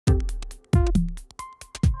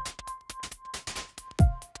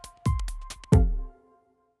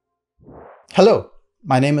Hello,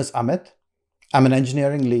 my name is Amith. I'm an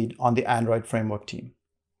engineering lead on the Android framework team.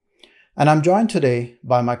 And I'm joined today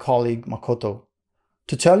by my colleague Makoto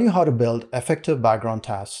to tell you how to build effective background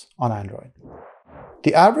tasks on Android.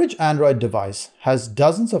 The average Android device has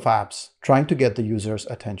dozens of apps trying to get the user's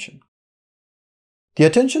attention. The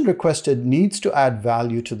attention requested needs to add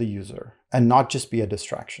value to the user and not just be a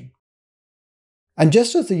distraction. And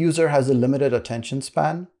just as the user has a limited attention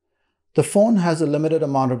span, the phone has a limited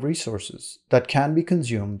amount of resources that can be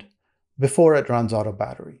consumed before it runs out of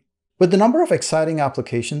battery. With the number of exciting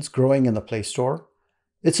applications growing in the Play Store,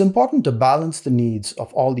 it's important to balance the needs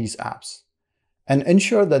of all these apps and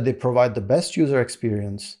ensure that they provide the best user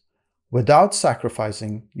experience without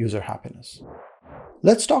sacrificing user happiness.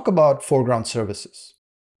 Let's talk about foreground services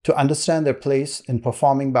to understand their place in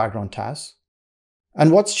performing background tasks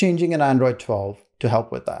and what's changing in Android 12 to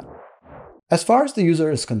help with that. As far as the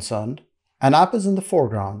user is concerned, an app is in the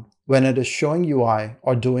foreground when it is showing UI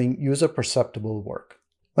or doing user-perceptible work.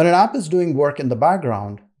 When an app is doing work in the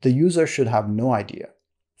background, the user should have no idea.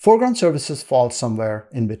 Foreground services fall somewhere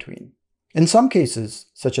in between. In some cases,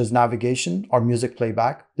 such as navigation or music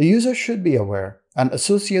playback, the user should be aware and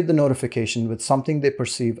associate the notification with something they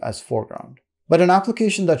perceive as foreground. But an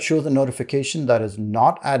application that shows a notification that is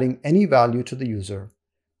not adding any value to the user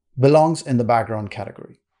belongs in the background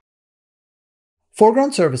category.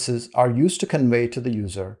 Foreground services are used to convey to the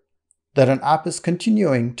user that an app is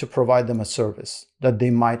continuing to provide them a service that they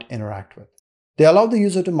might interact with. They allow the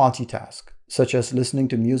user to multitask, such as listening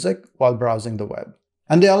to music while browsing the web.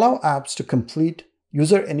 And they allow apps to complete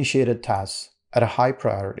user-initiated tasks at a high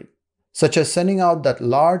priority, such as sending out that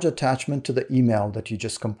large attachment to the email that you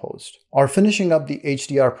just composed, or finishing up the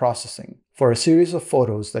HDR processing for a series of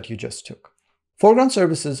photos that you just took. Foreground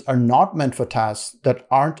services are not meant for tasks that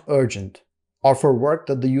aren't urgent or for work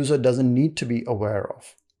that the user doesn't need to be aware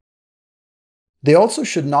of. They also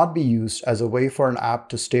should not be used as a way for an app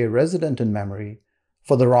to stay resident in memory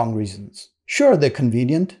for the wrong reasons. Sure, they're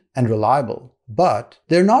convenient and reliable, but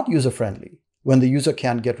they're not user-friendly when the user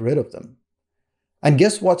can't get rid of them. And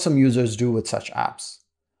guess what some users do with such apps?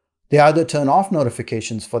 They either turn off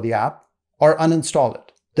notifications for the app or uninstall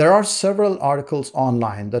it. There are several articles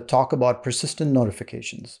online that talk about persistent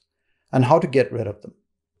notifications and how to get rid of them.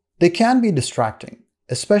 They can be distracting,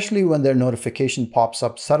 especially when their notification pops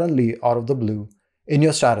up suddenly out of the blue in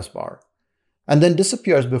your status bar, and then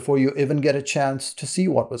disappears before you even get a chance to see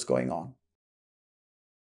what was going on.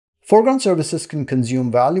 Foreground services can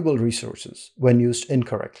consume valuable resources when used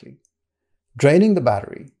incorrectly, draining the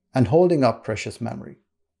battery and holding up precious memory.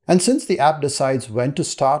 And since the app decides when to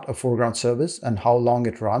start a foreground service and how long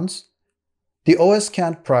it runs, the OS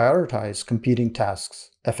can't prioritize competing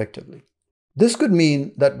tasks effectively. This could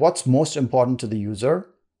mean that what's most important to the user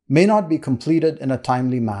may not be completed in a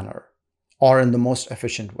timely manner or in the most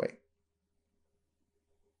efficient way.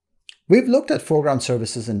 We've looked at foreground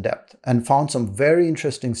services in depth and found some very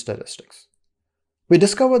interesting statistics. We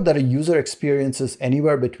discovered that a user experiences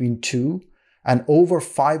anywhere between 2 and over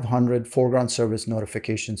 500 foreground service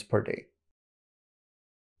notifications per day.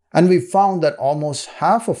 And we've found that almost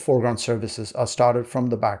half of foreground services are started from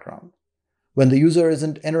the background, when the user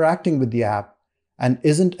isn't interacting with the app and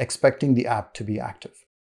isn't expecting the app to be active.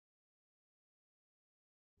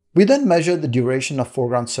 We then measured the duration of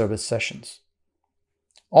foreground service sessions.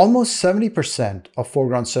 Almost 70% of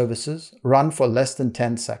foreground services run for less than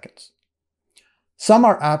 10 seconds. Some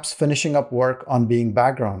are apps finishing up work on being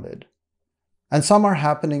backgrounded, and some are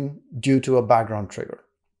happening due to a background trigger.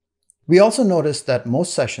 We also noticed that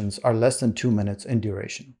most sessions are less than 2 minutes in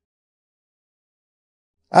duration.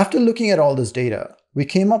 After looking at all this data, we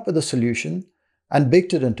came up with a solution and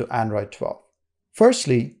baked it into Android 12.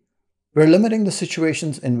 Firstly, we're limiting the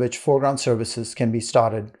situations in which foreground services can be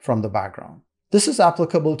started from the background. This is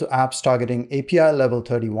applicable to apps targeting API level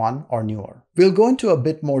 31 or newer. We'll go into a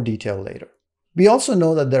bit more detail later. We also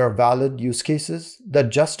know that there are valid use cases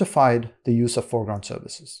that justified the use of foreground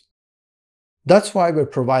services. That's why we're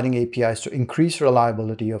providing APIs to increase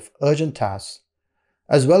reliability of urgent tasks,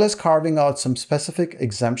 as well as carving out some specific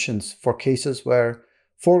exemptions for cases where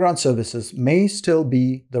foreground services may still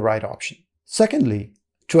be the right option. Secondly,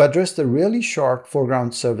 to address the really short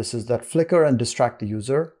foreground services that flicker and distract the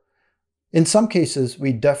user, in some cases,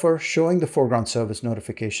 we defer showing the foreground service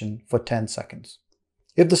notification for 10 seconds.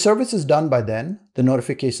 If the service is done by then, the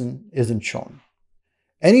notification isn't shown.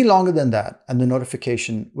 Any longer than that, and the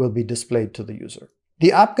notification will be displayed to the user.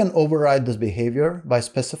 The app can override this behavior by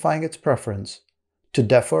specifying its preference to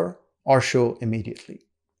defer or show immediately.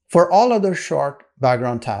 For all other short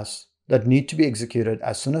background tasks that need to be executed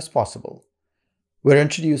as soon as possible, we're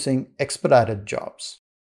introducing expedited jobs.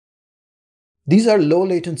 These are low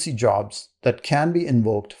latency jobs that can be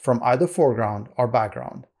invoked from either foreground or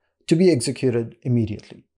background to be executed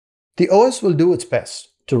immediately. The OS will do its best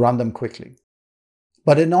to run them quickly.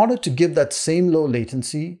 But in order to give that same low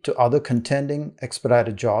latency to other contending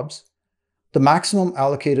expedited jobs, the maximum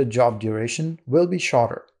allocated job duration will be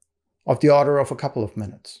shorter, of the order of a couple of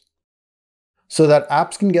minutes, so that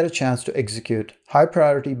apps can get a chance to execute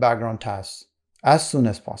high-priority background tasks as soon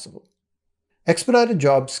as possible. Expedited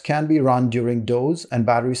jobs can be run during doze and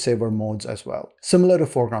battery saver modes as well, similar to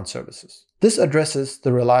foreground services. This addresses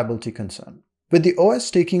the reliability concern. With the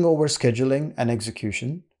OS taking over scheduling and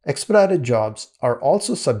execution, expedited jobs are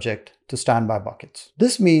also subject to standby buckets.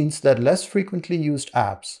 This means that less frequently used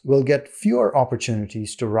apps will get fewer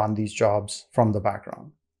opportunities to run these jobs from the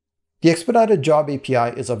background. The expedited job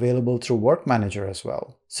API is available through Work Manager as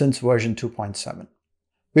well, since version 2.7.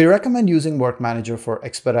 We recommend using Work Manager for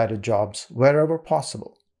expedited jobs wherever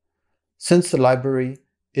possible, since the library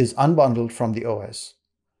is unbundled from the OS,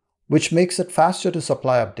 which makes it faster to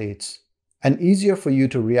supply updates and easier for you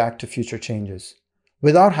to react to future changes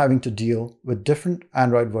without having to deal with different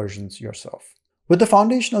Android versions yourself. With the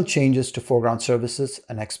foundational changes to foreground services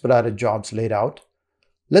and expedited jobs laid out,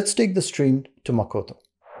 let's take the stream to Makoto.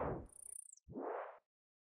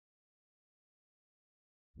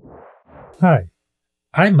 Hi,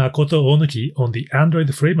 I'm Makoto Onuki on the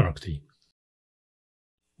Android framework team.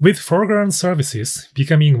 With foreground services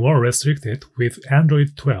becoming more restricted with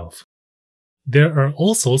Android 12, there are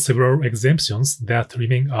also several exemptions that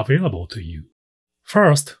remain available to you.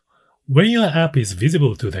 First, when your app is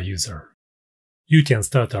visible to the user, you can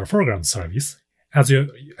start a foreground service as your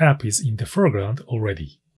app is in the foreground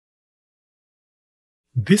already.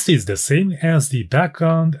 This is the same as the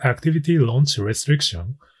background activity launch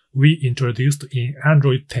restriction we introduced in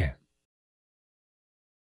Android 10.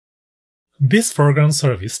 This foreground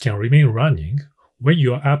service can remain running when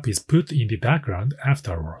your app is put in the background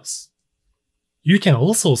afterwards. You can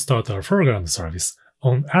also start a foreground service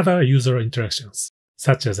on other user interactions,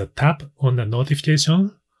 such as a tap on a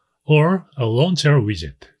notification or a launcher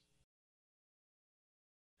widget.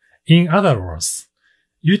 In other words,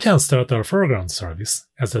 you can start a foreground service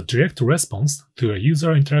as a direct response to a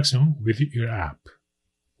user interaction with your app.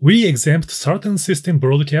 We exempt certain system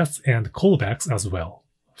broadcasts and callbacks as well.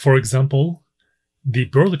 For example, the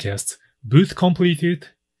broadcasts boot completed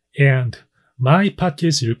and my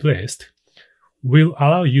package replaced will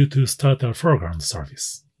allow you to start a foreground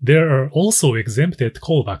service. There are also exempted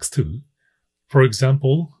callbacks too. For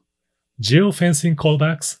example, geofencing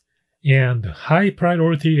callbacks and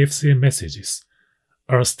high-priority FCM messages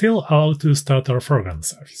are still allowed to start a foreground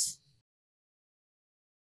service.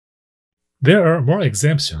 There are more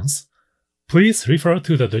exemptions. Please refer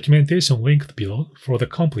to the documentation linked below for the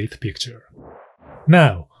complete picture.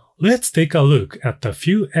 Now, let's take a look at a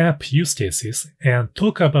few app use cases and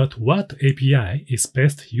talk about what API is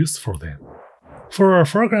best used for them. For a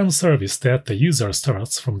foreground service that the user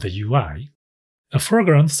starts from the UI, a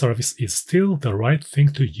foreground service is still the right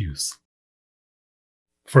thing to use.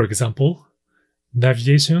 For example,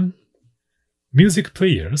 navigation, music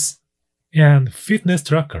players, and fitness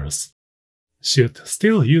trackers should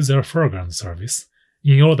still use a foreground service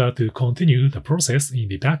in order to continue the process in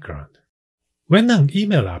the background. When an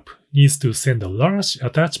email app needs to send a large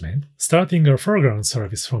attachment, starting a foreground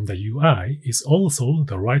service from the UI is also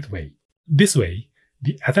the right way. This way,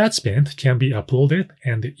 the attachment can be uploaded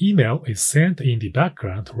and the email is sent in the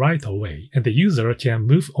background right away, and the user can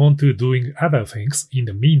move on to doing other things in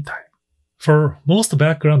the meantime. For most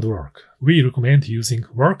background work, we recommend using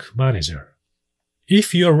Work Manager.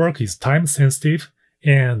 If your work is time-sensitive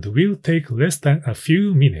and will take less than a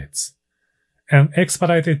few minutes, an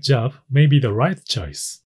expedited job may be the right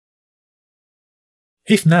choice.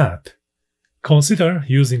 If not, consider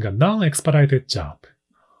using a non-expedited job,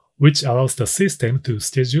 which allows the system to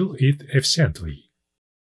schedule it efficiently.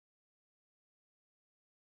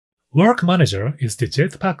 Work Manager is the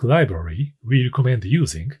Jetpack library we recommend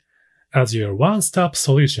using as your one-stop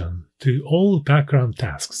solution to all background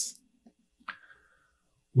tasks.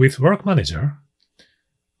 With Work Manager,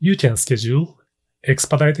 you can schedule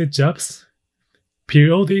expedited jobs,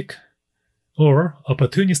 periodic, or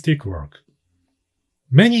opportunistic work.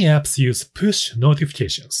 Many apps use push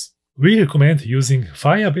notifications. We recommend using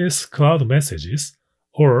Firebase Cloud Messages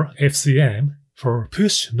or FCM for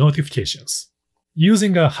push notifications.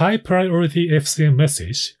 Using a high-priority FCM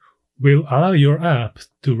message will allow your app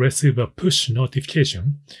to receive a push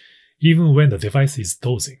notification even when the device is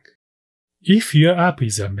dozing. If your app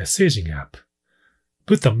is a messaging app,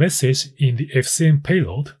 put a message in the FCM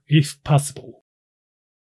payload if possible.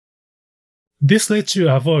 This lets you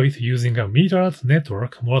avoid using a metered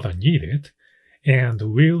network more than needed, and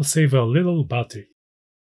will save a little battery.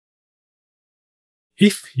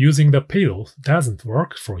 If using the payload doesn't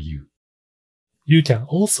work for you, you can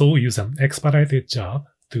also use an expedited job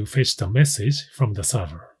to fetch the message from the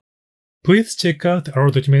server. Please check out our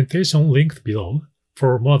documentation linked below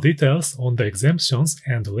for more details on the exemptions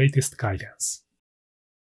and latest guidance.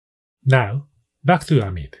 Now, back to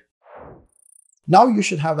Amith. Now you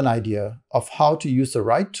should have an idea of how to use the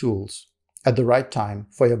right tools at the right time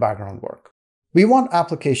for your background work. We want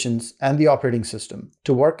applications and the operating system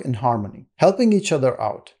to work in harmony, helping each other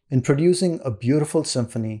out in producing a beautiful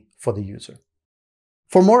symphony for the user.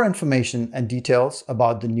 For more information and details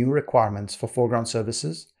about the new requirements for foreground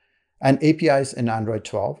services and APIs in Android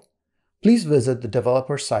 12, please visit the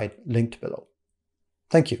developer site linked below.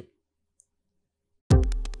 Thank you.